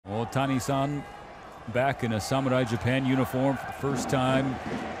Ohtani-san back in a Samurai Japan uniform for the first time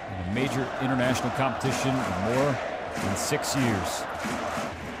in a major international competition in more than 6 years.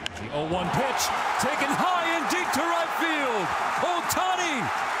 The 0-1 pitch taken high and deep to right field. Ohtani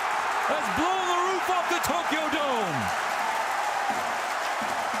has blown the roof off the Tokyo Dome.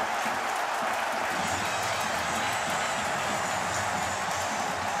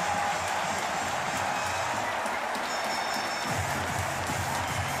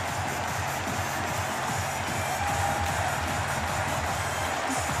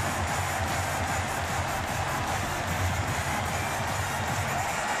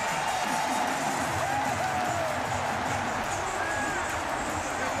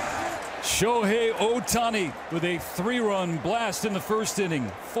 Shohei Ohtani with a 3-run blast in the first inning,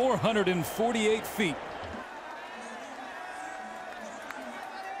 448 feet.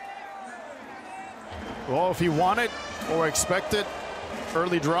 Well, if you want it or expect it,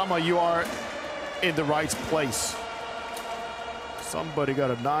 early drama, you are in the right place. Somebody got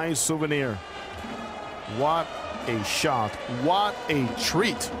a nice souvenir. What a shot. What a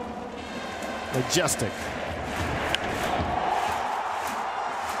treat. Majestic.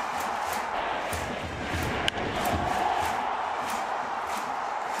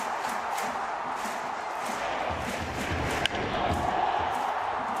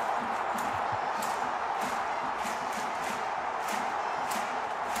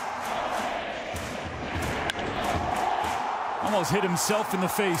 Almost hit himself in the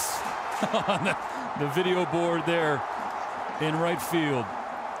face on the video board there in right field.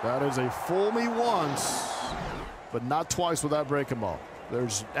 That is a fool me once, but not twice without breaking ball.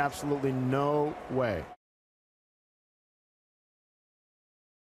 There's absolutely no way.